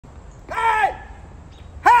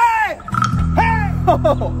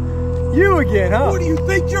Oh, you again, huh? What do you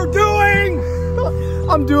think you're doing?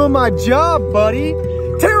 I'm doing my job, buddy.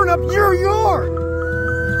 Tearing up your yard.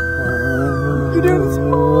 You're doing the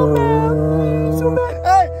smallmouth. So mad.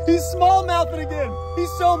 Hey, he's smallmouthing again. He's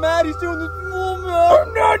so mad he's doing the smallmouth.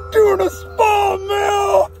 I'm not doing a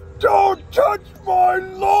smallmouth. Don't touch my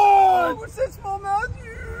lawn. What's that, smallmouth?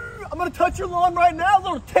 I'm gonna touch your lawn right now,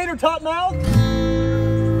 little tater tot mouth.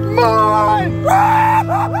 Mine!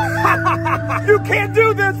 You can't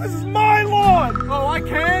do this. This is my lawn. Oh, I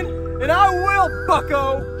can, and I will,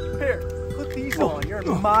 bucko. Here, put these on. You're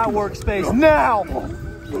in my workspace now.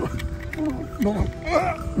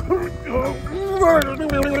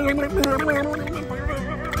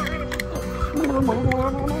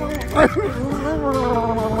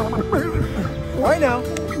 Right now,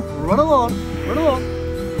 run along, run along.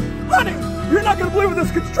 Honey, you're not gonna believe what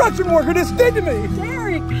this construction worker just did to me.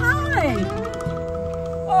 Derek, hi.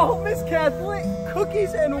 Oh, Miss Kathleen,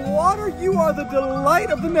 cookies and water, you are the delight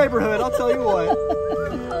of the neighborhood, I'll tell you what.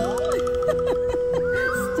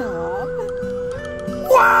 Stop.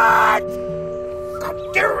 What? God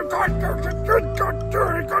damn it.